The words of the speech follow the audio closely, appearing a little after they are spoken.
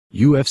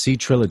UFC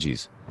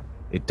Trilogies.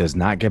 It does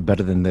not get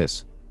better than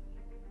this.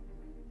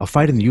 A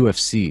fight in the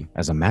UFC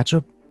as a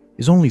matchup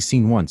is only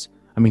seen once.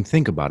 I mean,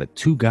 think about it.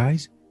 Two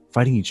guys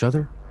fighting each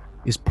other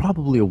is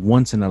probably a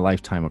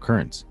once-in-a-lifetime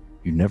occurrence.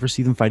 You never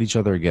see them fight each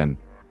other again.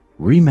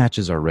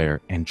 Rematches are rare,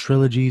 and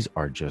trilogies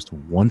are just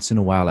once in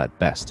a while at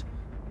best.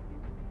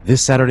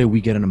 This Saturday,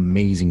 we get an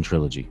amazing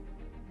trilogy.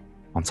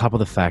 On top of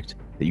the fact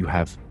that you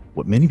have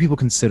what many people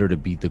consider to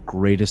be the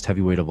greatest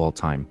heavyweight of all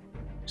time,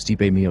 Stipe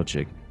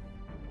Miocic,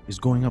 is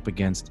going up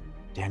against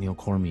Daniel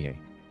Cormier.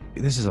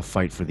 This is a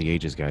fight for the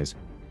ages, guys.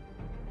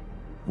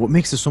 What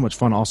makes this so much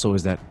fun also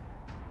is that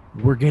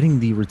we're getting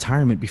the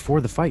retirement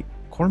before the fight.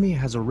 Cormier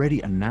has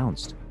already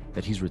announced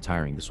that he's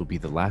retiring. This will be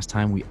the last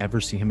time we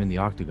ever see him in the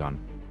octagon.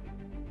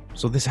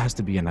 So this has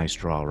to be a nice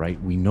draw,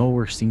 right? We know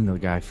we're seeing the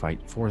guy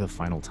fight for the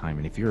final time,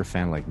 and if you're a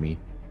fan like me,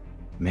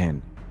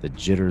 man, the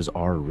jitters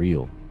are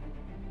real.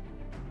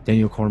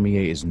 Daniel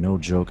Cormier is no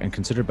joke and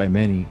considered by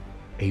many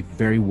a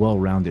very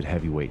well-rounded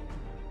heavyweight.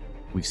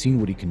 We've seen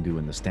what he can do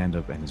in the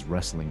stand-up and his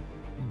wrestling.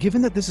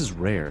 Given that this is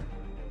rare,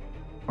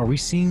 are we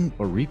seeing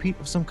a repeat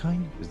of some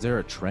kind? Is there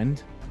a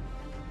trend?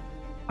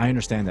 I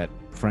understand that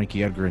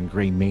Frankie Edgar and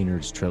Gray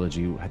Maynard's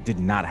trilogy did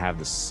not have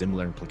the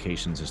similar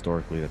implications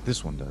historically that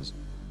this one does.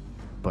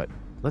 But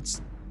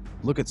let's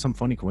look at some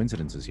funny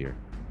coincidences here.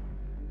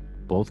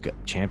 Both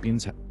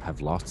champions have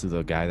lost to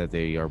the guy that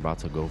they are about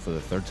to go for the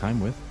third time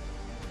with.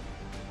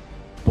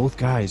 Both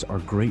guys are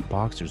great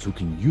boxers who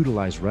can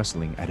utilize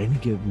wrestling at any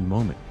given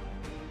moment.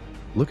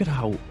 Look at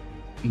how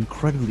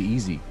incredibly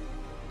easy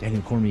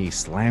Daniel Cormier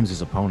slams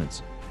his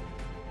opponents.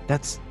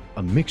 That's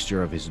a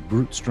mixture of his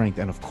brute strength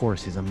and, of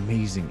course, his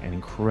amazing and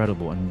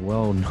incredible and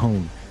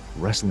well-known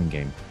wrestling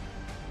game.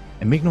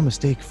 And make no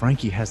mistake,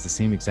 Frankie has the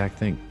same exact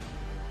thing.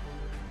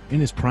 In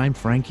his prime,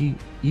 Frankie,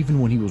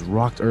 even when he was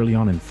rocked early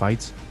on in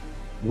fights,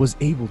 was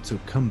able to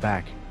come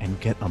back and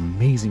get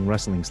amazing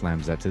wrestling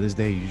slams that to this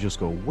day you just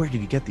go, where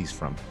did he get these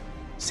from?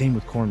 Same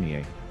with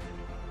Cormier.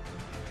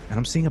 And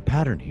I'm seeing a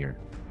pattern here.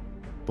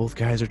 Both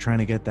guys are trying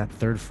to get that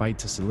third fight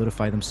to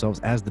solidify themselves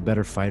as the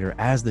better fighter,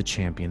 as the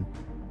champion.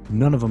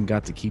 None of them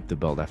got to keep the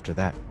belt after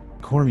that.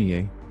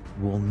 Cormier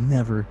will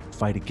never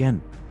fight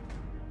again.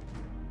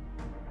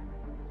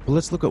 But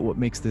let's look at what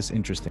makes this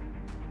interesting.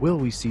 Will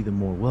we see the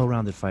more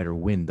well-rounded fighter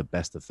win the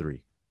best of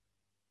three?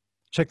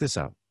 Check this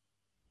out.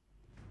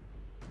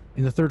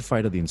 In the third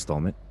fight of the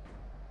installment,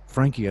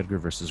 Frankie Edgar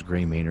versus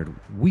Gray Maynard,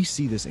 we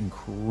see this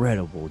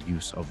incredible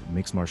use of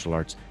mixed martial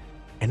arts,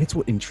 and it's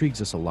what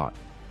intrigues us a lot.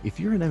 If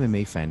you're an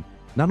MMA fan,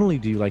 not only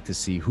do you like to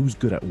see who's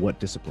good at what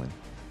discipline,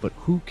 but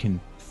who can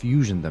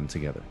fusion them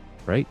together,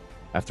 right?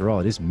 After all,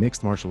 it is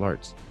mixed martial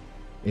arts.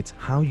 It's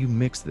how you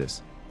mix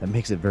this that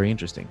makes it very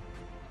interesting.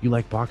 You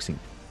like boxing,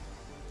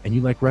 and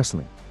you like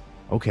wrestling.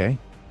 Okay,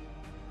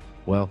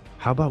 well,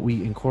 how about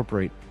we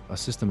incorporate a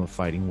system of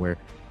fighting where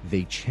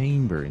they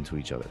chamber into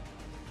each other?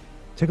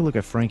 Take a look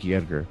at Frankie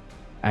Edgar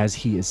as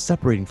he is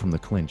separating from the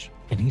clinch,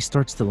 and he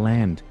starts to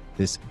land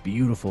this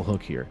beautiful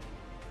hook here.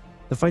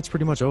 The fight's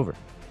pretty much over.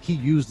 He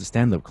used the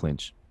stand-up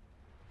clinch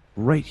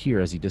right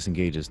here as he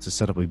disengages to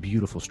set up a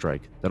beautiful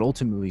strike that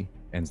ultimately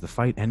ends the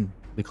fight and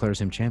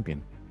declares him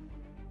champion.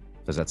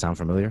 Does that sound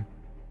familiar?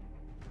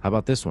 How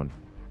about this one?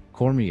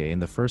 Cormier in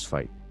the first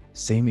fight,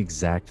 same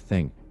exact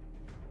thing.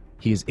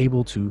 He is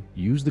able to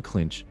use the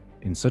clinch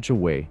in such a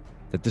way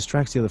that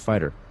distracts the other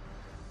fighter.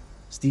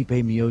 Stipe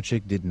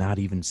Miocic did not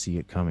even see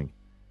it coming,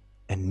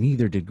 and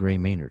neither did Gray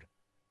Maynard.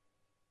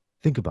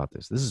 Think about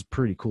this. This is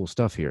pretty cool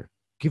stuff here.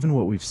 Given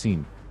what we've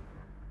seen,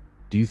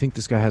 do you think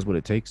this guy has what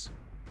it takes?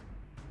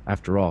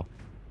 After all,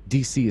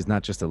 DC is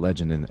not just a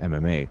legend in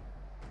MMA.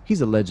 He's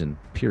a legend,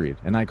 period,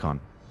 an icon.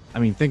 I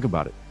mean, think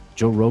about it.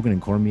 Joe Rogan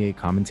and Cormier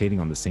commentating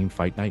on the same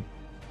fight night,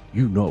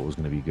 you know it was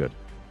going to be good.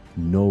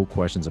 No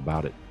questions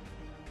about it.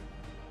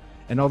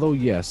 And although,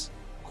 yes,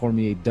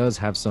 Cormier does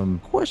have some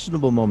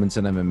questionable moments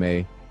in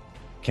MMA,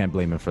 can't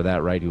blame him for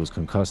that, right? He was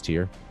concussed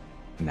here.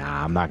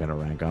 Nah, I'm not going to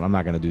rank on. I'm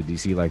not going to do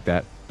DC like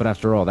that. But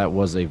after all, that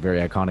was a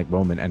very iconic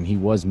moment, and he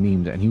was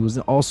memed, and he was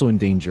also in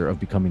danger of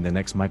becoming the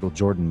next Michael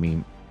Jordan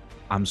meme.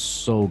 I'm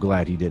so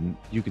glad he didn't.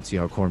 You could see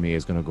how Cormier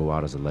is going to go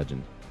out as a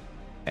legend,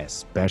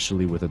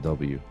 especially with a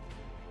W.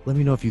 Let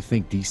me know if you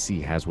think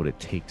DC has what it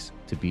takes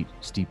to beat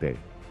Stipe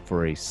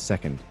for a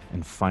second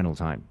and final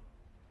time.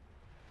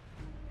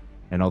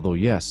 And although,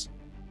 yes,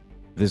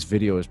 this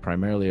video is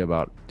primarily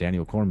about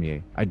Daniel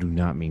Cormier, I do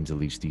not mean to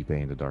leave Stipe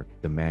in the dark.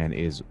 The man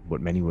is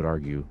what many would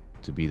argue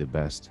to be the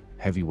best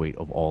heavyweight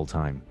of all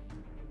time.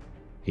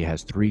 He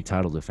has 3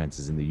 title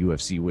defenses in the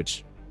UFC,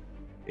 which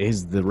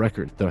is the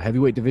record. The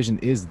heavyweight division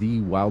is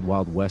the Wild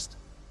Wild West.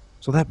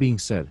 So that being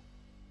said,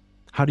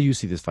 how do you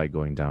see this fight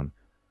going down?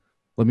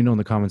 Let me know in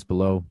the comments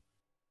below.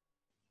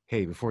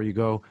 Hey, before you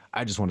go,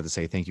 I just wanted to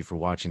say thank you for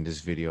watching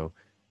this video,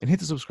 and hit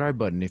the subscribe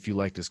button if you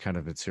like this kind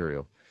of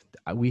material.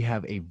 We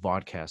have a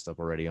VODCAST up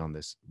already on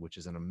this, which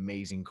is an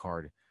amazing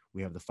card.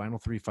 We have the final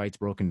 3 fights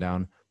broken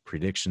down,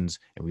 predictions,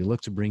 and we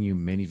look to bring you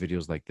many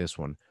videos like this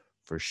one.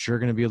 For sure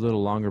going to be a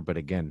little longer, but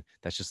again,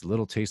 that's just a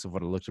little taste of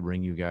what I look to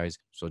bring you guys.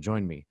 So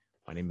join me.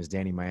 My name is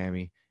Danny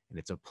Miami, and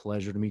it's a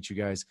pleasure to meet you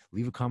guys.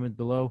 Leave a comment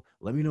below.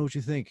 Let me know what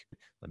you think.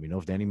 Let me know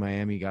if Danny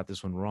Miami got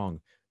this one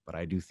wrong. But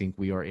I do think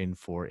we are in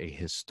for a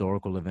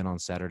historical event on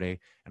Saturday,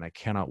 and I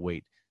cannot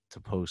wait to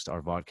post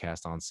our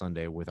VODCAST on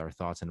Sunday with our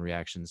thoughts and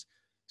reactions.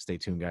 Stay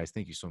tuned, guys.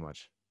 Thank you so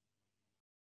much.